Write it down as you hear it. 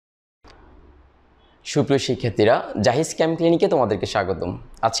সুপ্রিয় শিক্ষার্থীরা, জাহিদ ক্যাম ক্লিনিকে তোমাদেরকে স্বাগতম।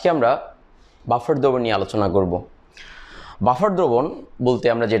 আজকে আমরা বাফার দ্রবণ নিয়ে আলোচনা করব। বাফার দ্রবণ বলতে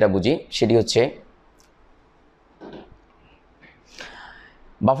আমরা যেটা বুঝি সেটি হচ্ছে,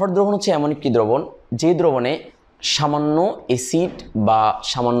 বাফার দ্রবণ হচ্ছে এমন একটি দ্রবণ যে দ্রবণে সামান্য অ্যাসিড বা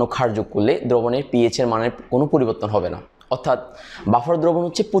সামান্য ক্ষার যোগ করলে দ্রবণের পিএইচের মানের কোনো পরিবর্তন হবে না। অর্থাৎ বাফার দ্রবণ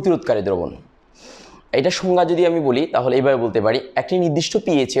হচ্ছে প্রতিরোধকারী দ্রবণ। এটা সংজ্ঞা যদি আমি বলি তাহলে এইভাবে বলতে পারি, একটি নির্দিষ্ট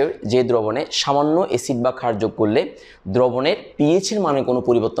পিএইচের যে দ্রবণে সামান্য অ্যাসিড বা ক্ষার যোগ করলে দ্রবণের পিএইচের মানে কোনো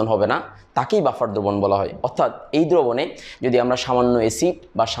পরিবর্তন হবে না, তাকেই বাফার দ্রবণ বলা হয়। অর্থাৎ এই দ্রবণে যদি আমরা সামান্য অ্যাসিড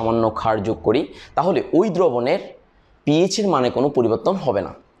বা সামান্য ক্ষার যোগ করি তাহলে ওই দ্রবণের পিএইচের মানে কোনো পরিবর্তন হবে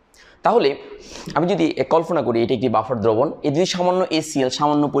না। তাহলে আমি যদি কল্পনা করি এটি একটি বাফার দ্রবণ, এ যদি সামান্য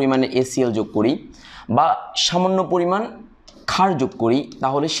সামান্য পরিমাণে এসিএল যোগ করি বা সামান্য পরিমাণ ক্ষার যোগ করি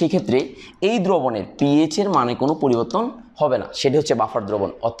তাহলে সেক্ষেত্রে এই দ্রবণের পিএইচের মানে কোনো পরিবর্তন হবে না। সেটি হচ্ছে বাফার দ্রবণ,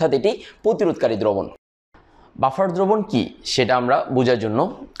 অর্থাৎ এটি প্রতিরোধকারী দ্রবণ। বাফার দ্রবণ কি সেটা আমরা বোঝার জন্য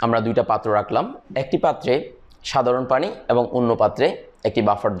আমরা দুইটা পাত্র রাখলাম। একটি পাত্রে সাধারণ পানি এবং অন্য পাত্রে একটি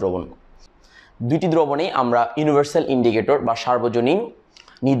বাফার দ্রবণ। দুইটি দ্রবণে আমরা ইউনিভার্সাল ইন্ডিকেটর বা সার্বজনীন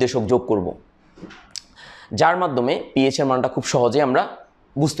নির্দেশক যোগ করব, যার মাধ্যমে পিএইচের মানটা খুব সহজে আমরা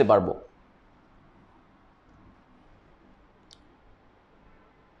বুঝতে পারবো।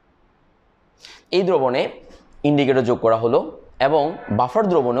 এই দ্রবণে ইন্ডিকেটর যোগ করা হলো এবং বাফার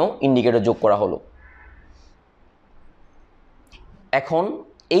দ্রবণেও ইন্ডিকেটর যোগ করা হলো। এখন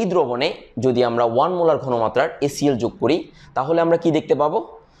এই দ্রবণে যদি আমরা 1 মোলার ঘনমাত্রার এসিএল যোগ করি তাহলে আমরা কি দেখতে পাবো?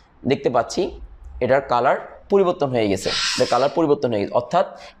 দেখতে পাচ্ছি এটার কালার পরিবর্তন হয়ে গেছে। কালার পরিবর্তন হয়ে গেছে, অর্থাৎ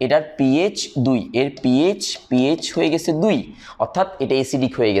এটার পিএইচ 2, এর পিএইচ হয়ে গেছে 2, অর্থাৎ এটা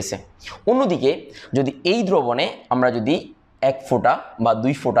অ্যাসিডিক হয়ে গেছে। অন্যদিকে যদি এই দ্রবণে আমরা যদি 1 ফোঁটা বা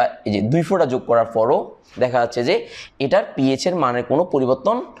 2 ফোঁটা, এই যে 2 ফোঁটা যোগ করার পরও দেখা যাচ্ছে যে এটার পিএইচের মানের কোনো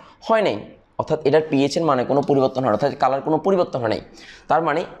পরিবর্তন হয় নাই, অর্থাৎ এটার পিএইচের মানে কোনো পরিবর্তন হয় না, অর্থাৎ কালার কোনো পরিবর্তন হয় নাই। তার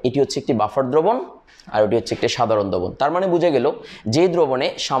মানে এটি হচ্ছে একটি বাফার দ্রবণ আর এটি হচ্ছে একটি সাধারণ দ্রবণ। তার মানে বোঝা গেল যে দ্রবণে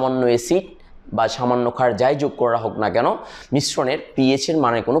সামান্য অ্যাসিড বা সামান্য ক্ষার যাই যোগ করা হোক না কেন মিশ্রণের পিএইচের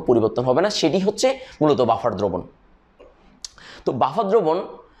মানে কোনো পরিবর্তন হবে না, সেটি হচ্ছে মূলত বাফার দ্রবণ। তো বাফার দ্রবণ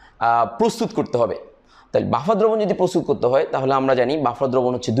প্রস্তুত করতে হবে। তাহলে বাফার দ্রবণ যদি প্রস্তুত করতে হয় তাহলে আমরা জানি বাফার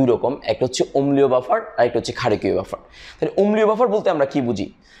দ্রবণ হচ্ছে দুই রকম, একটা হচ্ছে অম্লীয় বাফার আর একটা হচ্ছে ক্ষারকীয় বাফার। তাহলে অম্লীয় বাফার বলতে আমরা কি বুঝি?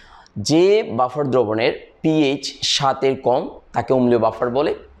 যে বাফার দ্রবণের পিএইচ 7 কম তাকে অম্লীয় বাফার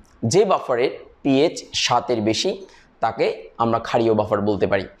বলে, যে বাফারের পিএইচ 7 বেশি তাকে আমরা ক্ষারীয় বাফার বলতে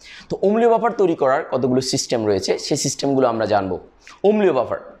পারি। তো অম্লীয় বাফার তৈরি করার কতগুলো সিস্টেম রয়েছে, সেই সিস্টেমগুলো আমরা জানবো। অম্লীয়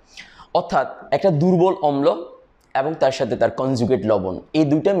বাফার অর্থাৎ একটা দুর্বল অম্ল এবং তার সাথে তার কনজুগেট লবণ, এই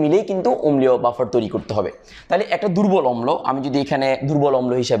দুইটা মিলেই কিন্তু অম্লীয় বাফার তৈরি করতে হবে। তাহলে একটা দুর্বল অম্ল, আমি যদি এখানে দুর্বল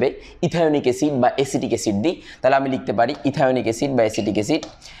অম্ল হিসাবে ইথায়োনিক অ্যাসিড বা অ্যাসিটিক অ্যাসিড দিই তাহলে আমি লিখতে পারি ইথায়োনিক অ্যাসিড বা অ্যাসিটিক অ্যাসিড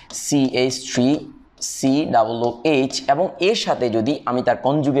CH3COOH, এবং এর সাথে যদি আমি তার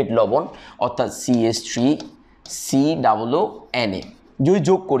কনজুগেট লবণ অর্থাৎ CH3COONA যদি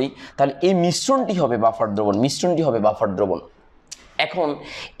যোগ করি তাহলে এই মিশ্রণটি হবে বাফার দ্রবণ। এখন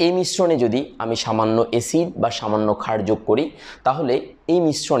এই মিশ্রণে যদি আমি সামান্য অ্যাসিড বা সামান্য ক্ষার যোগ করি তাহলে এই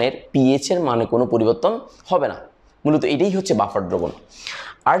মিশ্রণের পিএইচের মানে কোনো পরিবর্তন হবে না। মূলত এটাই হচ্ছে বাফার দ্রবণ।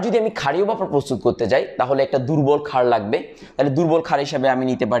 আর যদি আমি ক্ষারীয় বাফার প্রস্তুত করতে যাই তাহলে একটা দুর্বল ক্ষার লাগবে। তাহলে দুর্বল ক্ষার হিসাবে আমি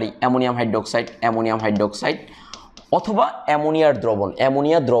নিতে পারি অ্যামোনিয়াম হাইড্রোক্সাইড অথবা অ্যামোনিয়া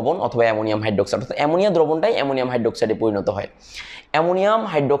দ্রবণ অথবা অ্যামোনিয়াম হাইড্রোক্সাইড, অর্থাৎ অ্যামোনিয়া দ্রবণটাই অ্যামোনিয়াম হাইড্রোক্সাইডে পরিণত হয়। অ্যামোনিয়াম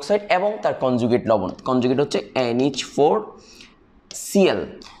হাইড্রোক্সাইড এবং তার কনজুগেট লবণ, কনজুগেট হচ্ছে NH4Cl।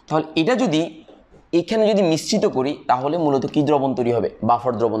 তাহলে এটা যদি এখানে যদি মিশ্রিত করি তাহলে মূলত কি দ্রবণ তৈরি হবে?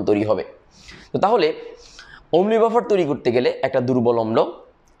 বাফার দ্রবণ তৈরি হবে। তো তাহলে অম্লীয় বাফার তৈরি করতে গেলে একটা দুর্বল অম্ল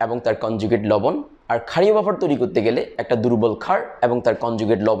এবং তার কনজুগেট লবণ, আর ক্ষারীয় বাফার তৈরি করতে গেলে একটা দুর্বল ক্ষার এবং তার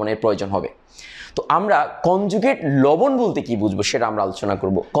কনজুগেট লবণের প্রয়োজন হবে। তো আমরা কনজুগেট লবণ বলতে কি বুঝবো সেটা আমরা আলোচনা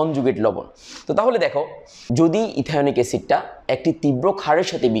করব। কনজুগেট লবণ, তো তাহলে দেখো, যদি ইথায়োনিক অ্যাসিডটা একটি তীব্র ক্ষারের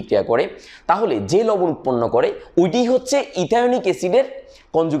সাথে বিক্রিয়া করে তাহলে যে লবণ উৎপন্ন করে ওইটি হচ্ছে ইথায়োনিক অ্যাসিডের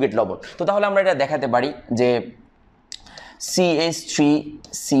কনজুগেট লবণ। তো তাহলে আমরা এটা দেখাতে পারি যে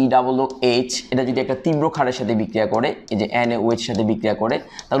CH3COOH এটা যদি একটা তীব্র ক্ষারের সাথে বিক্রিয়া করে, এই যে NaOH সাথে বিক্রিয়া করে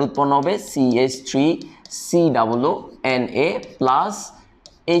তাহলে উৎপন্ন হবে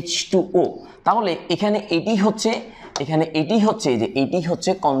CH3COONA+H2O। তাহলে এখানে এটি হচ্ছে এখানে এটি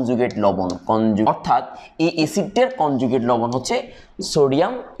হচ্ছে কনজুগেট লবণ, অর্থাৎ এই অ্যাসিডটার কনজুগেট লবণ হচ্ছে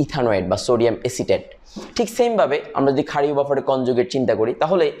সোডিয়াম ইথানোয়েট বা সোডিয়াম অ্যাসিটেট। ঠিক সেম ভাবে আমরা যদি ক্ষারীয় বাফারের কনজুগেট চিন্তা করি,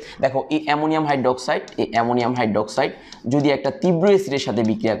 তাহলে দেখো এই অ্যামোনিয়াম হাইড্রোক্সাইড যদি একটা তীব্র অ্যাসিডের সাথে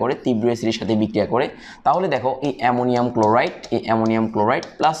বিক্রিয়া করে, তাহলে দেখো এই অ্যামোনিয়াম ক্লোরাইড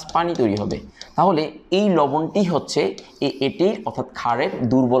প্লাস পানি তৈরি হবে। তাহলে এই লবণটি হচ্ছে এটির অর্থাৎ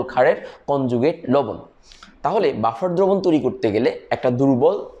দুর্বল ক্ষারের কনজুগেট লবণ। তাহলে বাফার দ্রবণ তৈরি করতে গেলে একটা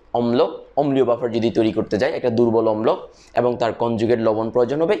দুর্বল অম্লীয় বাফার যদি তৈরি করতে যাই, একটা দুর্বল অম্ল এবং তার কনজুগেট লবণ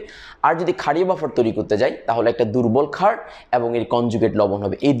প্রয়োজন হবে। আর যদি ক্ষারীয় বাফার তৈরি করতে যাই, তাহলে একটা দুর্বল ক্ষার এবং এর কনজুগেট লবণ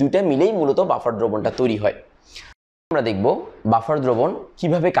হবে। এই দুইটা মিলেই মূলত বাফার দ্রবণটা তৈরি হয়। আমরা দেখব বাফার দ্রবণ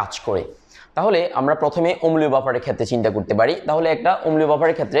কিভাবে কাজ করে। তাহলে আমরা প্রথমে অম্লীয় বাফারের ক্ষেত্রে চিন্তা করতে পারি। তাহলে একটা অম্লীয়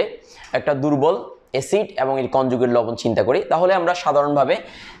বাফারের ক্ষেত্রে একটা দুর্বল অ্যাসিড এবং এর কনজুগেট লবণ চিন্তা করি, তাহলে আমরা সাধারণভাবে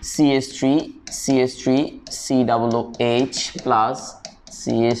CH3COOH প্লাস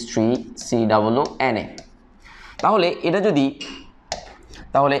CH3COONA। তাহলে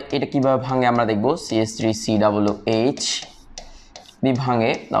এটা কিভাবে ভাঙে আমরা দেখব। CH3COOH যদি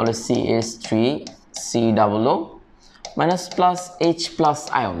ভাঙে, তাহলে CH3COO minus plus H plus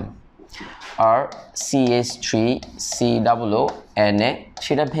ion, আর CH3COONA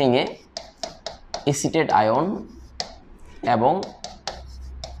সেটা ভেঙে অ্যাসিটেট আয়ন এবং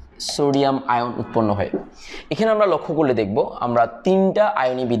সোডিয়াম আয়ন উৎপন্ন হয়। এখানে আমরা লক্ষ্য করলে দেখব আমরা তিনটা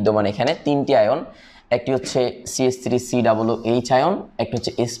আয়নই বিদ্যমান, এখানে তিনটি আয়ন, একটি হচ্ছে CH3COOH আয়ন, একটি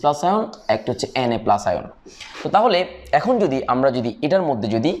হচ্ছে H প্লাস আয়ন, একটি হচ্ছে Na প্লাস আয়ন। তো তাহলে এখন আমরা যদি এটার মধ্যে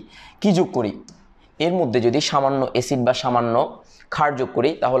যদি কি যোগ করি, এর মধ্যে যদি সামান্য অ্যাসিড বা সামান্য ক্ষার যোগ করি,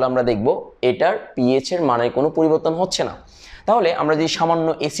 তাহলে আমরা দেখব এটার পিএইচ এর মানের কোনো পরিবর্তন হচ্ছে না। তাহলে আমরা যদি সামান্য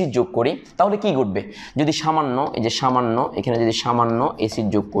অ্যাসিড যোগ করি, তাহলে কি ঘটবে? যদি এখানে যদি সামান্য অ্যাসিড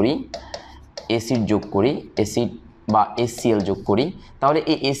যোগ করি, অ্যাসিড বা HCl যোগ করি, তাহলে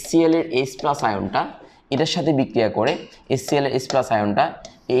এই HCl এর H প্লাস আয়নটা এটার সাথে বিক্রিয়া করে, HCl এর H প্লাস আয়নটা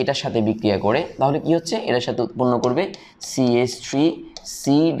এটার সাথে বিক্রিয়া করে, তাহলে কি হচ্ছে? এটার সাথে উৎপন্ন করবে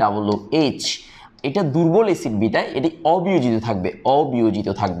CH3COOH। এটা দুর্বল অ্যাসিড বিটায় এটি অবিয়োজিত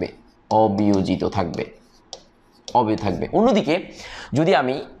থাকবে। অন্যদিকে যদি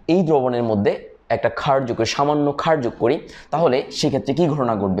আমি এই দ্রবণের মধ্যে একটা সামান্য ক্ষার যোগ করি, তাহলে সেক্ষেত্রে কি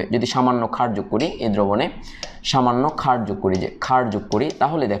ঘটনা ঘটবে? যদি সামান্য ক্ষার যোগ করি, এই দ্রবণে সামান্য ক্ষার যোগ করি,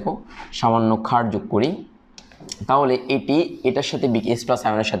 তাহলে দেখো সামান্য ক্ষার যোগ করি, তাহলে এটার সাথে H প্লাস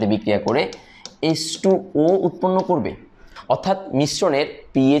আয়নের সাথে বিক্রিয়া করে H2O উৎপন্ন করবে, অর্থাৎ মিশ্রণের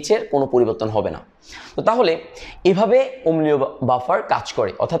পিএইচ এর কোনো পরিবর্তন হবে না। তো তাহলে এভাবে অম্লীয় বাফার কাজ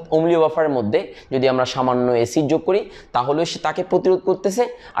করে, অর্থাৎ অম্লীয় বাফারের মধ্যে যদি আমরা সামান্য অ্যাসিড যোগ করি, তাহলেও সে তাকে প্রতিরোধ করতেছে,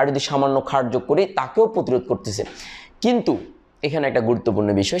 আর যদি সামান্য ক্ষার যোগ করি, তাকেও প্রতিরোধ করতেছে। কিন্তু এখানে একটা গুরুত্বপূর্ণ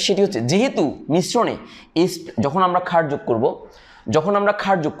বিষয়, সেটি হচ্ছে যেহেতু মিশ্রণে যখন আমরা ক্ষার যোগ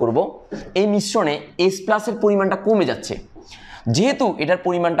করব, এই মিশ্রণে H প্লাসের পরিমাণটা কমে যাচ্ছে। যেহেতু এটার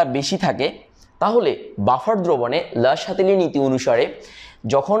পরিমাণটা বেশি থাকে, তাহলে বাফার দ্রবণে লা-শাতিলি নীতি অনুসারে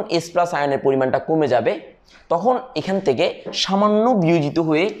যখন H প্লাস আয়নের পরিমাণটা কমে যাবে, তখন এখান থেকে সামান্য বিয়োজিত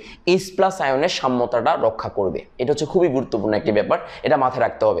হয়ে H প্লাস আয়নের সাম্যতাটা রক্ষা করবে। এটা হচ্ছে খুবই গুরুত্বপূর্ণ একটি ব্যাপার, এটা মাথায়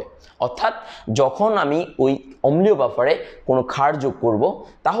রাখতে হবে। অর্থাৎ যখন আমি ওই অম্লীয় বাফারে কোনো ক্ষার যোগ করব,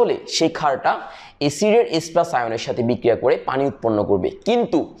 তাহলে সেই ক্ষারটা অ্যাসিডের H প্লাস আয়নের সাথে বিক্রিয়া করে পানি উৎপন্ন করবে,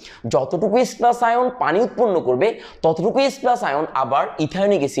 কিন্তু যতটুকু H প্লাস আয়ন পানি উৎপন্ন করবে, ততটুকু H প্লাস আয়ন আবার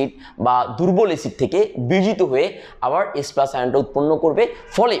ইথায়োনিক অ্যাসিড বা দুর্বল অ্যাসিড থেকে বিয়োজিত হয়ে আবার H প্লাস আয়নটা উৎপন্ন করবে,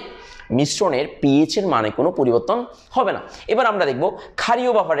 ফলে মিশ্রণের পিএইচ এর মানে কোনো পরিবর্তন হবে না। এবার আমরা দেখব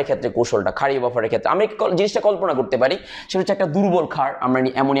ক্ষারীয় বাফারের ক্ষেত্রে কৌশলটা। ক্ষারীয় বাফারের ক্ষেত্রে আমরা জিনিসটা কল্পনা করতে পারি, সেটা হচ্ছে একটা দুর্বল ক্ষার, আমরা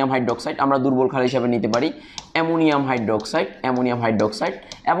অ্যামোনিয়াম হাইড্রোক্সাইড আমরা দুর্বল ক্ষার হিসাবে নিতে পারি, অ্যামোনিয়াম হাইড্রোক্সাইড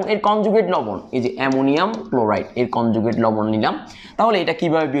এবং এর কনজুগেট লবণ, এই যে অ্যামোনিয়াম ক্লোরাইড, এর কনজুগেট লবণ নিলাম। তাহলে এটা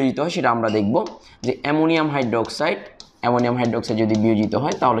কিভাবে বিয়োজিত হয় সেটা আমরা দেখব, যে অ্যামোনিয়াম হাইড্রোক্সাইড যদি বিয়োজিত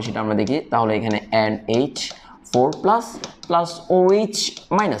হয়, তাহলে সেটা আমরা দেখি। তাহলে এখানে NH4 প্লাস OH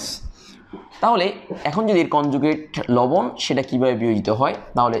মাইনাস। তাহলে এখন যদি এর কনজুগেট লবণ সেটা কিভাবে বিয়োজিত হয়,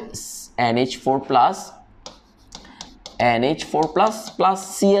 তাহলে NH4 প্লাস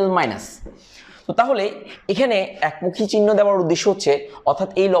Cl মাইনাস। তো তাহলে এখানে একমুখী চিহ্ন দেওয়ার উদ্দেশ্য হচ্ছে, অর্থাৎ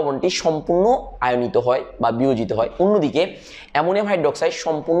এই লবণটি সম্পূর্ণ আয়নিত হয় বা বিয়োজিত হয়, অন্যদিকে অ্যামোনিয়াম হাইড্রোক্সাইড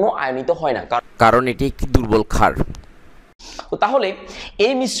সম্পূর্ণ আয়নিত হয় না, কারণ এটি একটি দুর্বল ক্ষার। তো তাহলে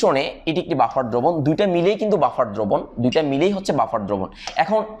এই মিশ্রণে এটি একটি বাফার দ্রবণ, দুইটা মিলেই হচ্ছে বাফার দ্রবণ।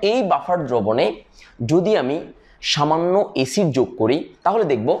 এখন এই বাফার দ্রবণে যদি আমি সামান্য অ্যাসিড যোগ করি, তাহলে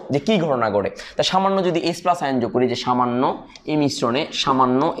দেখব যে কি ঘটনা ঘটে। তা সামান্য যদি H প্লাস আয়ন যোগ করি, যে সামান্য এই মিশ্রণে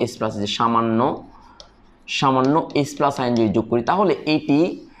সামান্য H প্লাস আয়ন যদি যোগ করি, তাহলে এটি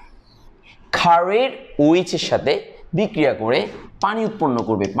ক্ষারের OH এর সাথে বিক্রিয়া করে পানি উৎপন্ন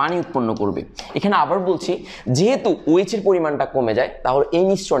করবে। এখানে আবার বলছি, যেহেতু OH এর পরিমাণটা কমে যায় তাহলে এই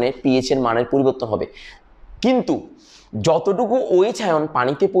মিশ্রণের pH এর মানের পরিবর্তন হবে, কিন্তু যতটুকু OH আয়ন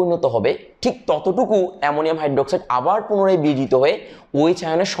পানিতে পরিণত হবে ঠিক ততটুকু অ্যামোনিয়াম হাইড্রোক্সাইড আবার পুনরায় বিয়োজিত হয়ে OH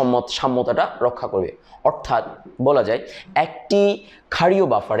আয়নের সাম্যতাটা রক্ষা করবে। অর্থাৎ বলা যায় একটি ক্ষারীয়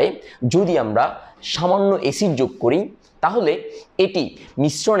বাফারে যদি আমরা সামান্য অ্যাসিড যোগ করি তাহলে এটি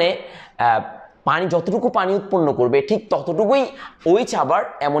মিশ্রণে যতটুকু পানি উৎপন্ন করবে ঠিক ততটুকুই OH আবার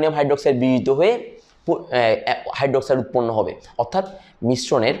অ্যামোনিয়াম হাইড্রোক্সাইড বিয়োজিত হয়ে হাইড্রোক্সাইড উৎপন্ন হবে। অর্থাৎ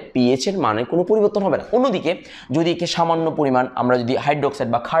মিশ্রণের pH এর মানের কোনো পরিবর্তন হবে না। অন্যদিকে যদি একে সামান্য পরিমাণ আমরা যদি হাইড্রোক্সাইড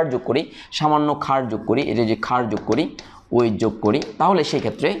বা ক্ষার যোগ করি, সামান্য ক্ষার যোগ করি, এটা যে ক্ষার যোগ করি, OH যোগ করি, তাহলে সেই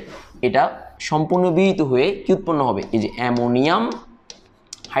ক্ষেত্রে এটা সম্পূর্ণ বিয়োজিত হয়ে কি উৎপন্ন হবে, এই যে অ্যামোনিয়াম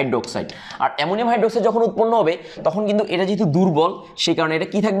হাইড্রোক্সাইড। আর অ্যামোনিয়াম হাইড্রোক্সাইড যখন উৎপন্ন হবে তখন কিন্তু এটা যেহেতু দুর্বল সেই কারণে এটা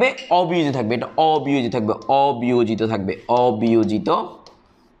কি থাকবে, অবিয়োজিত থাকবে, এটা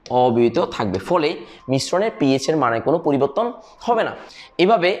অবিয়োজিত থাকবে, ফলে মিশ্রণের pH এর মানে কোনো পরিবর্তন হবে না।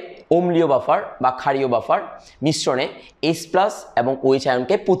 এভাবে অম্লীয় বাফার বা ক্ষারীয় বাফার মিশ্রণে H+ এবং OH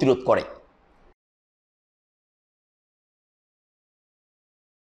আয়নকে প্রতিরোধ করে।